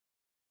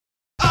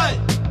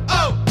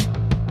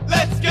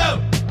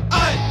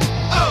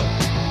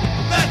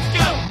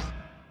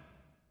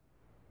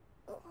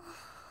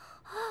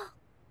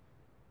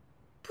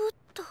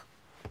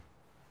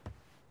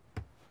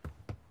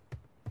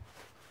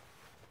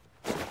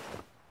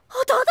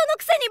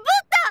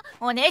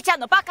お姉ちゃん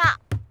のバカ。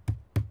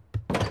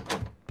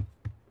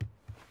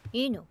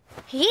いいの？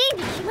いいに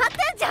決まって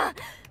んじゃん。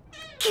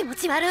気持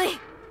ち悪い。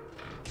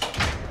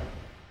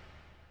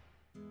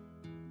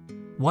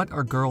What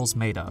are girls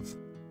made of?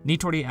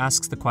 Nitori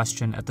asks the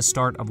question at the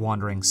start of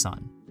Wandering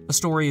Sun, a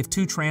story of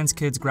two trans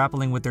kids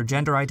grappling with their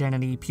gender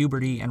identity,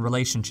 puberty, and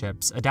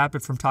relationships,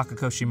 adapted from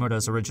Takako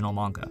Shimoda's original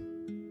manga.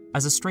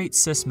 As a straight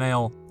cis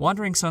male,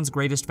 Wandering Sun's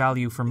greatest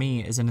value for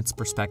me is in its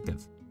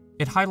perspective.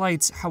 It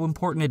highlights how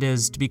important it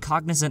is to be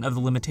cognizant of the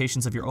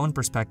limitations of your own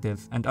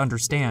perspective and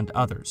understand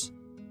others.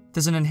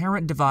 There's an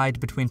inherent divide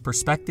between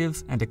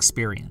perspective and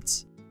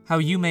experience. How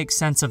you make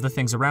sense of the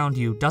things around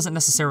you doesn't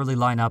necessarily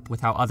line up with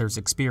how others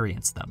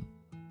experience them.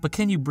 But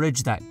can you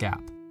bridge that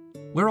gap?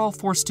 We're all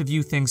forced to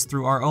view things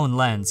through our own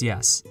lens,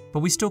 yes,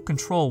 but we still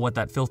control what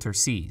that filter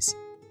sees.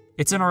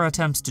 It's in our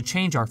attempts to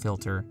change our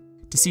filter,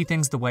 to see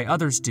things the way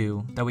others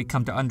do, that we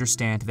come to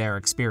understand their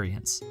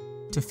experience,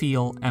 to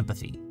feel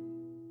empathy.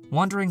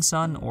 Wandering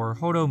Sun, or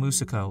Hourou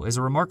Musuko, is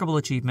a remarkable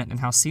achievement in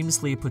how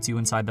seamlessly it puts you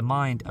inside the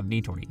mind of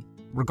Nitori,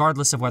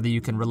 regardless of whether you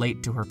can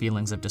relate to her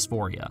feelings of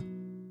dysphoria.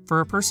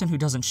 For a person who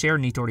doesn't share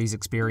Nitori's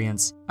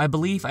experience, I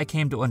believe I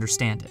came to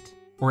understand it,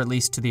 or at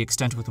least to the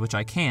extent with which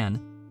I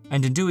can,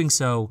 and in doing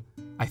so,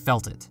 I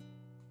felt it.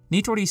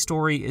 Nitori's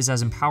story is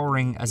as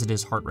empowering as it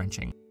is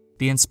heart-wrenching.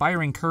 The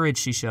inspiring courage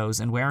she shows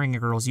in wearing a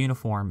girl's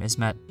uniform is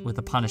met with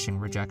a punishing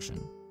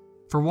rejection.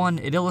 For one,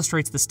 it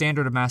illustrates the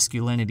standard of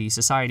masculinity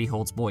society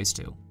holds boys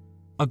to.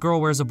 A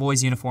girl wears a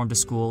boy's uniform to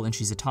school and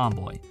she's a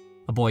tomboy.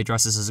 A boy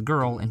dresses as a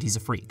girl and he's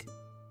a freak.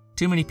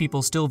 Too many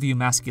people still view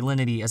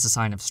masculinity as a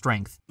sign of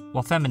strength,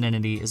 while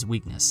femininity is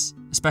weakness,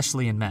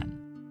 especially in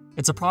men.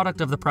 It's a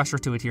product of the pressure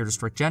to adhere to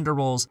strict gender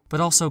roles, but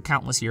also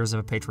countless years of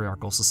a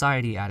patriarchal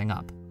society adding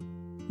up.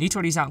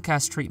 Nitori's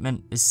outcast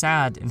treatment is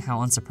sad in how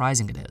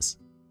unsurprising it is.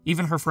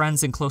 Even her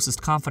friends and closest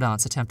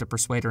confidants attempt to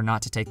persuade her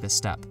not to take this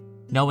step,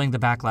 knowing the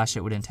backlash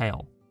it would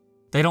entail.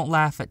 They don't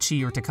laugh at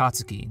Chi or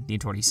Takatsuki,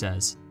 Nitori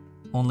says.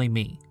 Only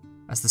me,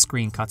 as the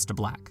screen cuts to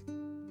black.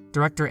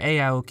 Director Ei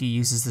Aoki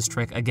uses this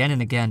trick again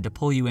and again to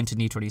pull you into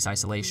Nitori's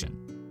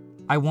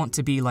isolation. I want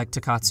to be like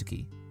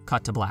Takatsuki,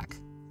 cut to black.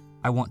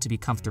 I want to be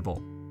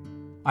comfortable.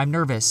 I'm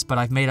nervous, but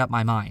I've made up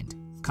my mind,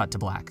 cut to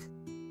black.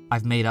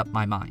 I've made up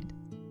my mind.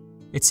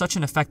 It's such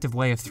an effective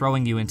way of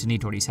throwing you into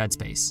Nitori's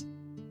headspace.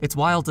 It's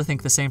wild to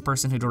think the same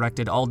person who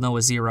directed All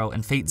Noah Zero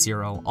and Fate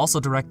Zero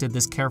also directed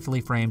this carefully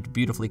framed,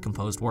 beautifully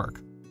composed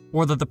work.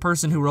 Or that the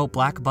person who wrote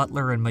Black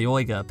Butler and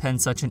Mayoiga penned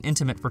such an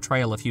intimate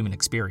portrayal of human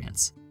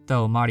experience,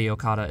 though Mari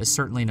Okada is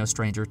certainly no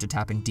stranger to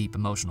tapping deep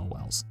emotional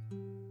wells.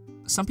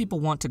 Some people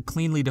want to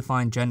cleanly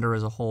define gender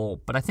as a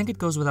whole, but I think it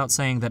goes without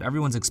saying that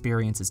everyone's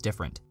experience is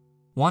different.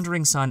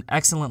 Wandering Sun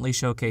excellently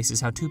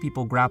showcases how two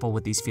people grapple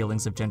with these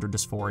feelings of gender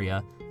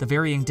dysphoria, the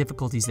varying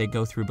difficulties they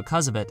go through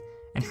because of it,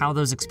 and how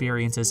those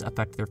experiences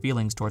affect their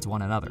feelings towards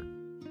one another.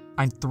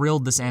 I'm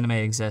thrilled this anime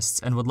exists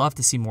and would love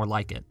to see more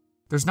like it.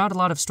 There's not a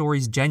lot of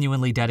stories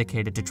genuinely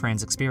dedicated to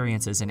trans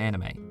experiences in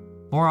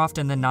anime. More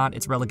often than not,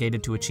 it's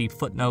relegated to a cheap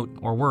footnote,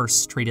 or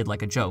worse, treated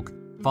like a joke,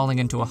 falling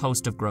into a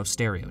host of gross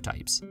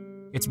stereotypes.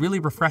 It's really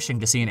refreshing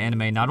to see an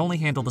anime not only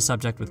handle the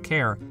subject with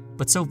care,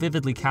 but so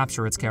vividly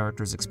capture its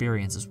characters'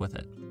 experiences with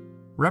it.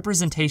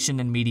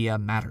 Representation in media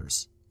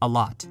matters. A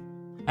lot.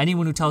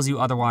 Anyone who tells you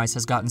otherwise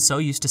has gotten so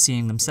used to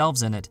seeing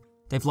themselves in it,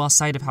 they've lost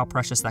sight of how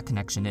precious that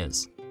connection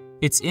is.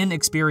 It's in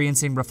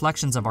experiencing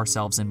reflections of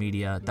ourselves in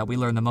media that we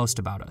learn the most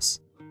about us.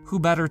 Who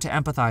better to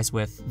empathize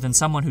with than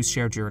someone who's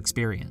shared your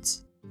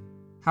experience?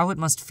 How it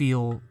must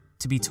feel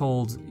to be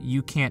told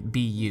you can't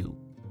be you.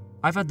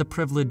 I've had the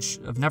privilege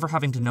of never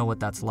having to know what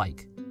that's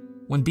like,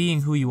 when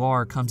being who you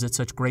are comes at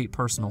such great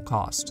personal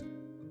cost.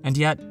 And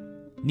yet,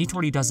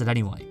 Nitori does it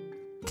anyway.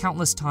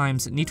 Countless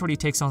times, Nitori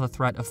takes on the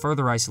threat of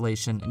further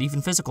isolation and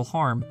even physical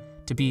harm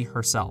to be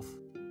herself.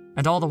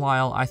 And all the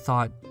while, I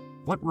thought,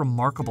 what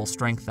remarkable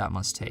strength that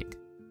must take.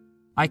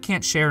 I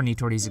can't share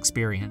Nitori's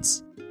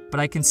experience, but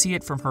I can see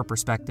it from her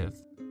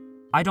perspective.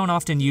 I don't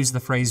often use the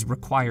phrase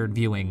required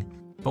viewing,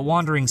 but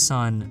Wandering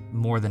Sun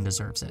more than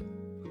deserves it.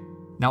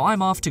 Now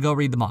I'm off to go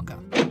read the manga.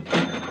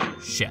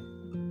 Shit.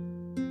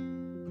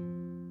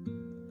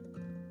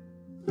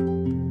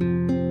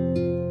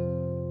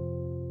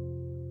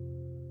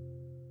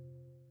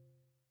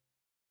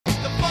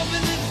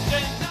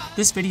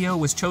 This video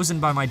was chosen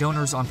by my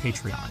donors on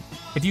Patreon.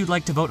 If you'd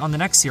like to vote on the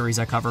next series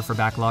I cover for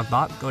Backlog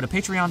Bop, go to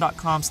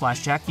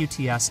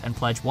patreon.com/JackUTS and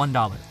pledge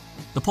 $1.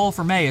 The poll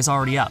for May is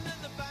already up.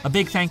 A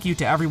big thank you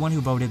to everyone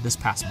who voted this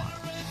past month.